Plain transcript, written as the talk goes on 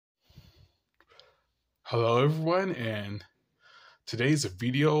Hello everyone, and today's a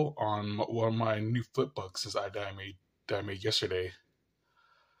video on one of my new flipbooks that I made yesterday.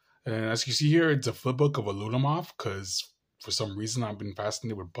 And as you see here, it's a flipbook of a Luna moth because for some reason I've been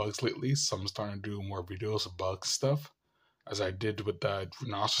fascinated with bugs lately, so I'm starting to do more videos of bug stuff, as I did with the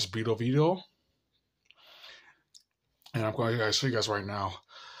rhinoceros beetle video. And I'm going to show you guys right now.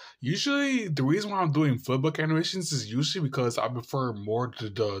 Usually, the reason why I'm doing flipbook animations is usually because I prefer more to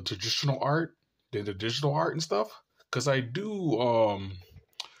the traditional art than the digital art and stuff. Because I do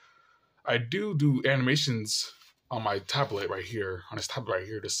animations on my tablet right here, on this tablet right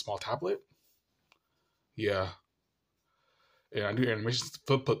here, this small tablet. Yeah, and I do animations,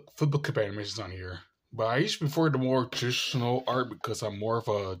 flipbook clip animations on here. But I usually prefer the more traditional art because I'm more of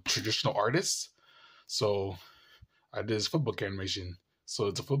a traditional artist. So I did this flipbook animation. So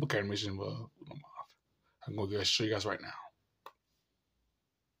it's a flipbook animation with a moth. I'm going to show you guys right now.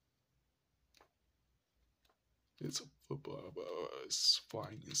 It's a flipbook, it's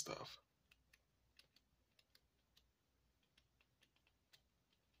flying and stuff.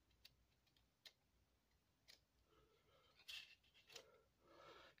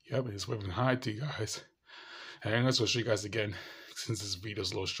 Yep, it's waving hi to you guys. And I'm going to show you guys again, since this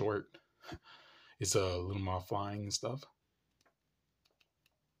video's a little short. It's a little more flying and stuff.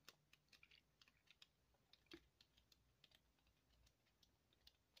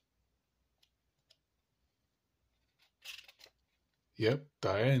 Yep,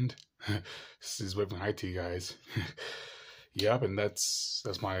 the end. This is waving hi to you guys. Yep, and that's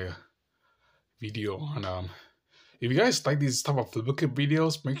my video on if you guys like these type of flipbook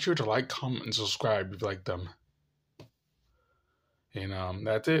videos, make sure to like, comment, and subscribe if you like them. And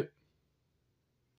that's it.